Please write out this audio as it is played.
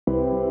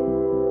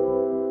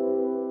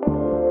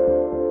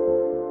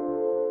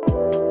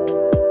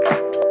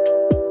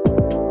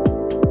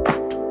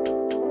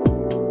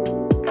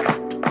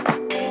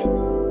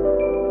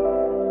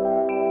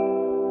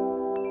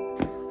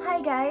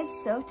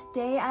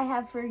I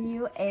have for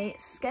you a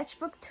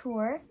sketchbook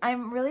tour.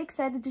 I'm really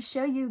excited to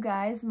show you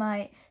guys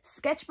my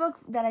sketchbook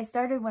that I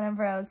started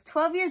whenever I was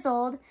 12 years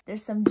old.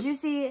 There's some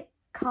juicy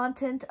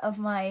content of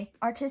my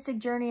artistic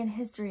journey and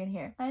history in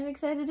here. I'm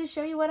excited to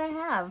show you what I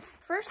have.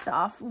 First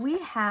off, we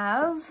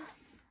have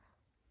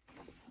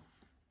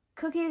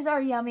Cookies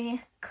Are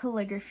Yummy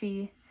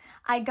calligraphy.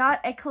 I got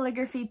a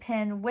calligraphy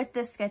pen with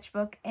this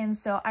sketchbook, and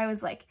so I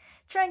was like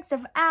trying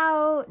stuff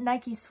out,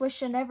 Nike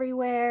swishing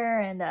everywhere,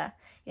 and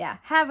yeah,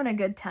 having a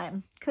good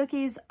time.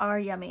 Cookies are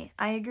yummy.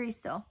 I agree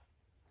still.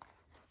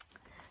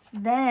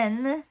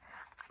 Then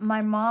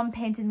my mom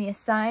painted me a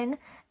sign,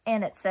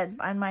 and it said,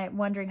 "Find my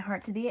wandering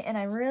heart to thee," and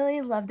I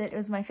really loved it. It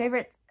was my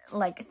favorite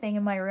like thing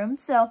in my room,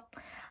 so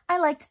I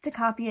liked to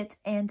copy it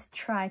and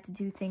try to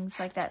do things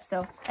like that.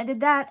 So I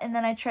did that, and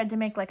then I tried to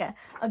make like a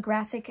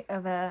graphic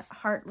of a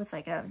heart with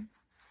like a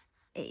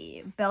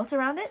belt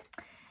around it.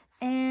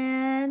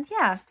 And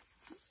yeah,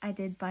 I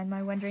did Find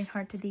My Wandering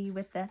Heart to Thee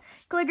with the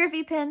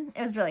calligraphy pen.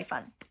 It was really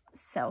fun.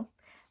 So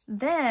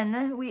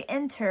then we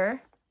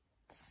enter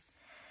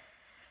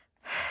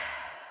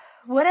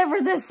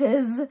whatever this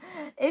is.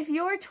 If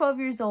you're 12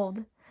 years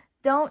old,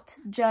 don't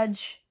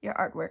judge your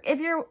artwork. If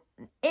you're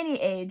any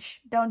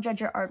age, don't judge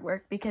your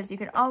artwork, because you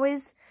can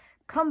always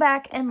come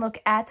back and look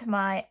at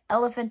my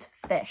elephant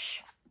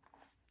fish.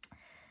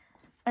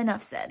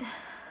 Enough said.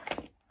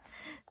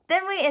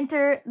 Then we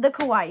enter the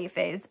kawaii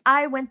phase.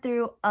 I went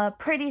through a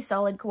pretty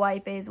solid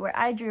kawaii phase where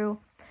I drew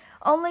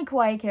only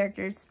kawaii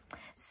characters.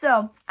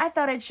 So I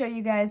thought I'd show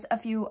you guys a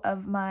few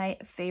of my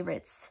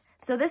favorites.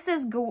 So this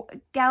is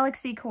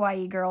Galaxy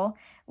Kawaii Girl,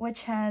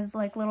 which has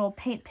like little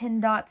paint pin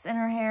dots in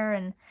her hair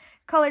and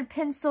colored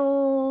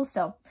pencil.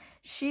 So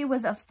she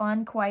was a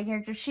fun kawaii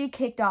character. She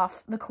kicked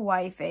off the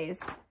kawaii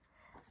phase.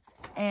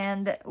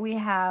 And we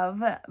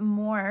have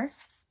more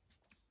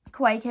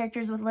kawaii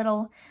characters with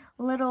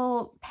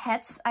little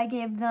pets I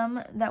gave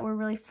them that were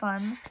really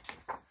fun.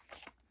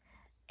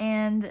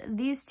 And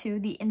these two,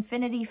 the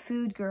Infinity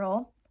Food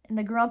Girl and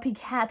the Grumpy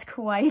Cat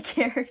kawaii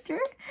character.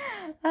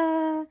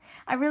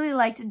 I really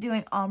liked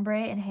doing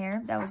ombre and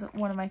hair. That was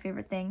one of my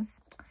favorite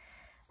things.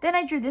 Then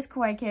I drew this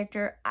kawaii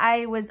character.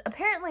 I was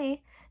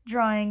apparently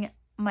drawing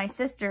my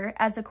sister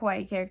as a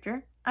kawaii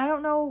character. I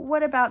don't know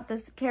what about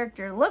this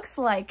character looks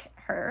like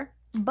her,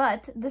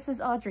 but this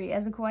is Audrey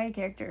as a kawaii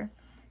character,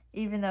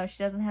 even though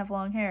she doesn't have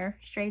long hair,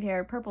 straight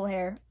hair, purple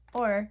hair,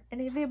 or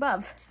any of the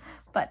above.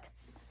 But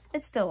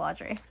it's still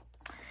Audrey.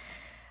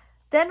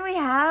 Then we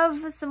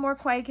have some more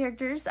kawaii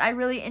characters. I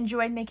really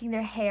enjoyed making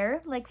their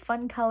hair like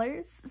fun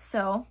colors,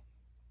 so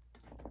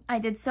I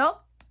did so.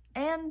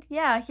 And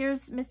yeah,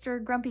 here's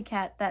Mr. Grumpy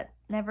Cat that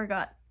never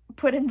got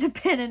put into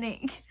pen and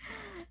ink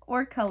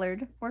or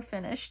colored or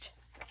finished.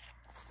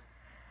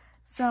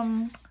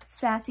 Some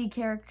sassy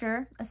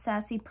character, a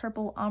sassy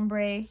purple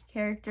ombre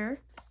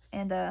character,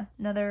 and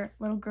another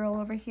little girl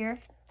over here.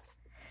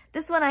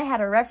 This one I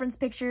had a reference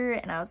picture,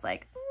 and I was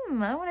like,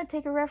 I want to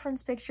take a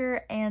reference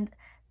picture and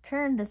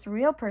turn this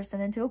real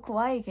person into a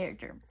kawaii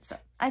character. So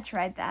I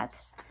tried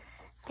that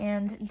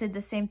and did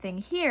the same thing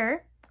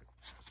here,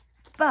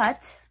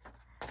 but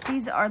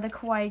these are the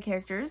kawaii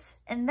characters.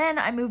 And then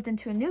I moved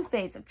into a new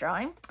phase of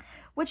drawing,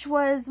 which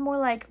was more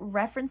like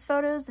reference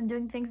photos and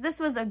doing things. This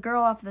was a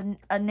girl off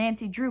a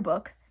Nancy Drew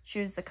book.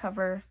 She was the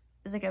cover.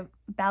 It was like a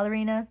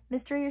ballerina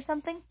mystery or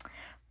something.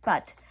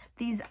 But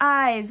these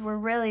eyes were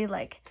really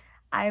like,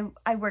 I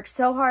worked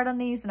so hard on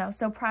these, and I was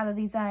so proud of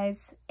these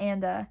eyes.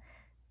 And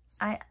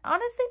I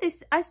honestly,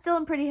 I still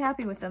am pretty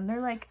happy with them. They're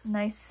like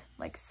nice,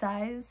 like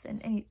size,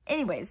 and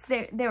anyways,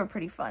 they were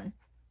pretty fun.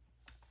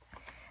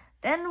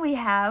 Then we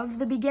have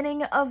the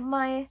beginning of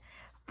my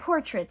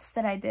portraits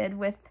that I did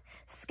with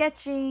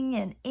sketching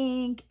and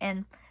ink,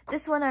 and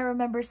this one I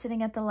remember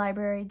sitting at the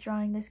library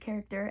drawing this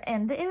character,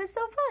 and it was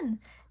so fun.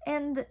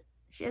 And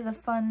she has a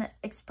fun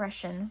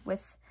expression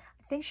with,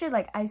 I think she had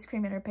like ice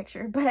cream in her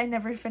picture, but I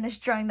never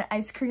finished drawing the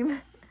ice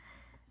cream.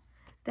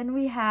 Then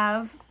we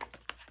have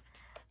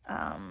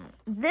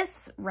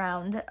this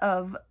round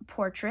of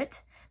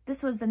portrait.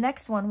 This was the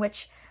next one,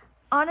 which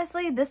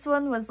honestly, this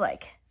one was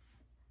like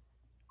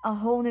a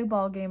whole new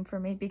ball game for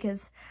me,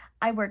 because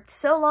I worked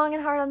so long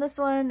and hard on this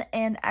one,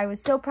 and I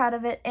was so proud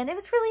of it, and it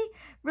was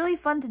really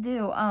fun to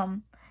do.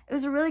 It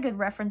was a really good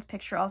reference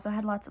picture. Also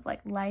had lots of like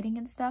lighting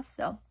and stuff,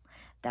 so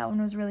that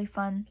one was really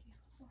fun.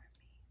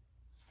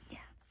 Yeah.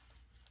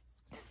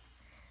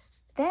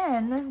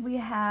 Then we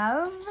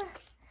have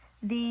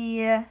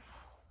the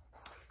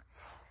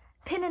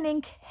pen and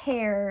ink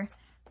hair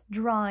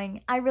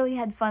drawing. I really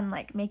had fun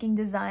like making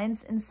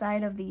designs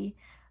inside of the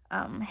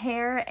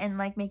hair, and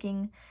like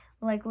making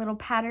like little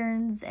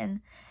patterns,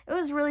 and it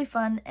was really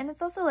fun. And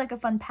it's also like a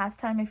fun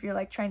pastime if you're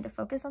like trying to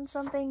focus on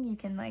something. You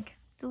can like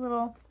do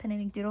little pen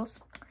and ink doodles.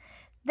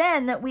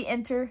 Then we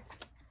enter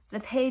the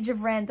page of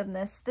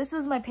randomness. This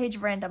was my page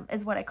of random,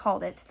 is what I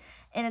called it,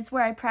 and it's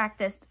where I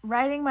practiced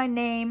writing my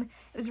name.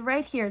 It was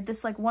right here.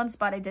 This like one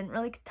spot I didn't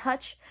really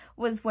touch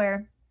was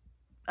where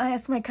I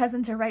asked my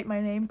cousin to write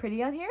my name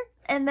pretty on here,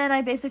 and then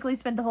I basically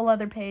spent the whole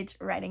other page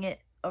writing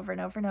it over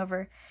and over and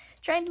over.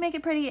 trying to make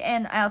it pretty,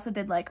 and I also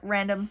did like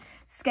random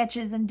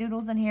sketches and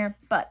doodles in here,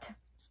 but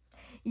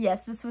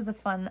yes, this was a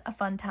fun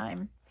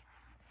time.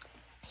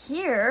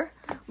 Here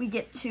we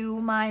get to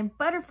my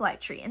butterfly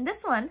tree, and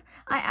this one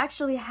I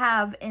actually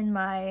have in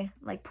my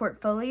like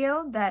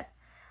portfolio that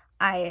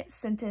I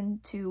sent in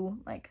to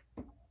like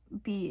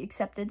be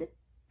accepted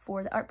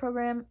for the art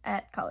program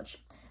at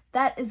college.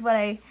 That is what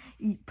I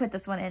put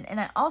this one in, and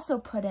I also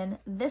put in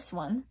this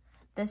one,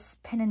 this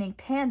pen and ink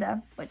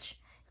panda, which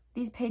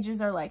these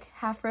pages are like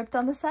half ripped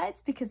on the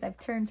sides because I've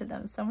turned to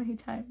them so many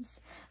times.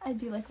 I'd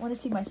be like, want to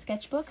see my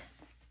sketchbook?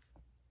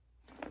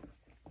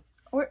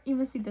 Or you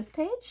want to see this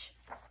page?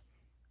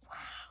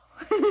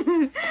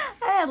 I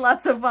had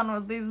lots of fun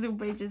with these Zoom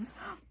pages,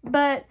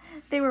 but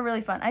they were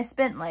really fun. I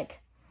spent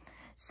like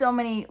so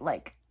many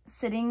like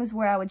sittings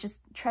where I would just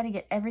try to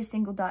get every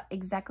single dot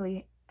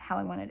exactly how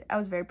I wanted it. I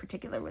was very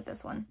particular with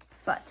this one,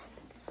 but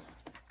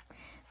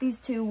these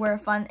two were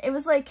fun. It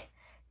was like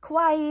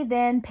kawaii,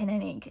 then pen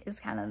and ink is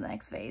kind of the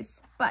next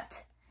phase.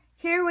 But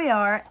here we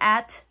are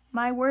at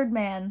my word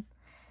man.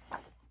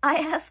 I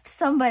asked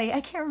somebody,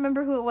 I can't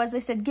remember who it was, they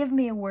said, give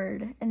me a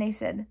word, and they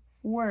said,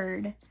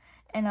 word.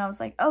 And I was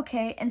like,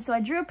 okay. And so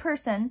I drew a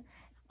person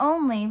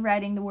only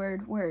writing the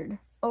word word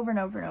over and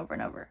over and over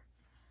and over.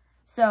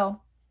 So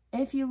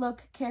if you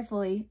look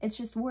carefully, it's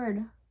just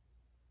word,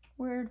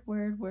 word,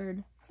 word,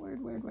 word,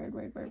 word, word, word,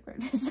 word, word,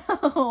 word.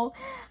 So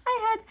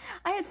I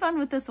had fun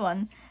with this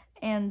one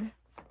and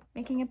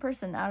making a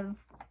person out of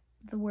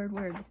the word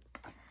word.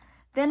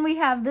 Then we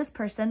have this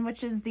person,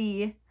 which is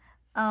the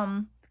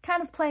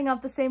kind of playing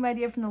off the same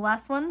idea from the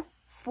last one.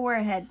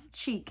 Forehead,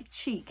 cheek,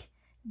 cheek,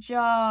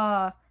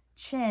 jaw,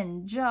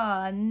 chin,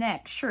 jaw,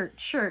 neck, shirt,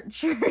 shirt,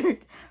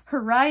 shirt,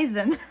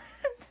 horizon.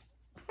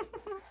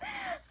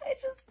 I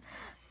just,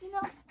 you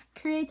know,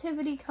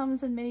 creativity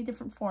comes in many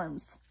different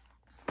forms.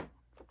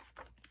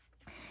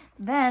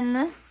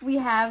 Then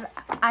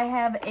I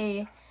have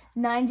a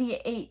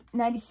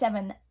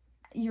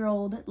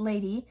 97-year-old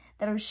lady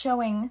that I was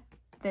showing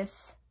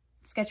this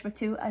sketchbook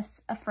to,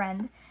 a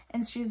friend,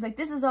 and she was like,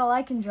 this is all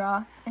I can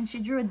draw, and she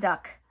drew a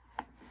duck,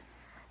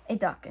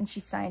 and she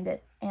signed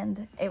it,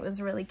 and it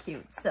was really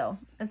cute. So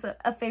it's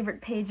a favorite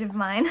page of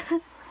mine.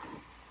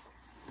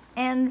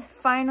 And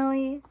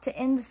finally, to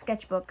end the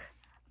sketchbook,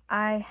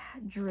 I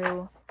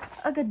drew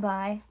a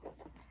goodbye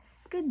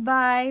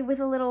with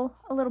a little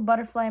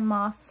butterfly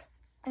moth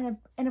and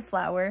a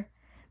flower,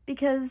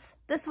 because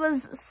this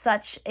was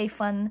such a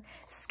fun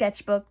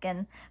sketchbook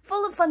and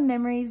full of fun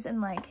memories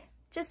and like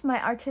just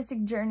my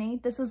artistic journey.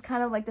 This was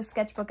kind of like the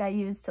sketchbook I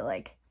used to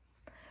like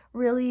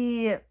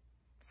really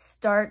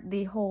start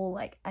the whole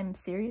like I'm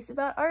serious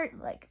about art,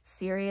 like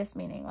serious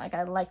meaning like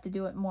I'd like to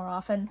do it more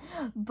often,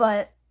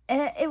 but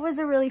it was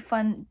a really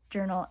fun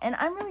journal, and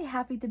I'm really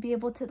happy to be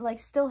able to like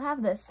still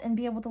have this and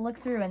be able to look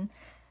through and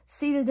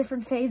see the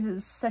different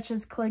phases such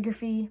as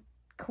calligraphy,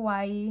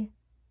 kawaii,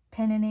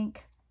 pen and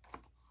ink,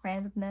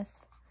 randomness.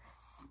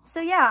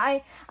 So yeah,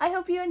 I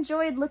hope you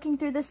enjoyed looking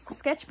through this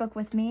sketchbook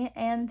with me,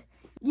 and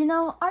you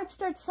know, art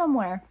starts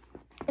somewhere,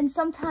 and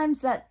sometimes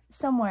that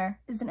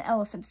somewhere is an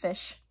elephant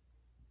fish.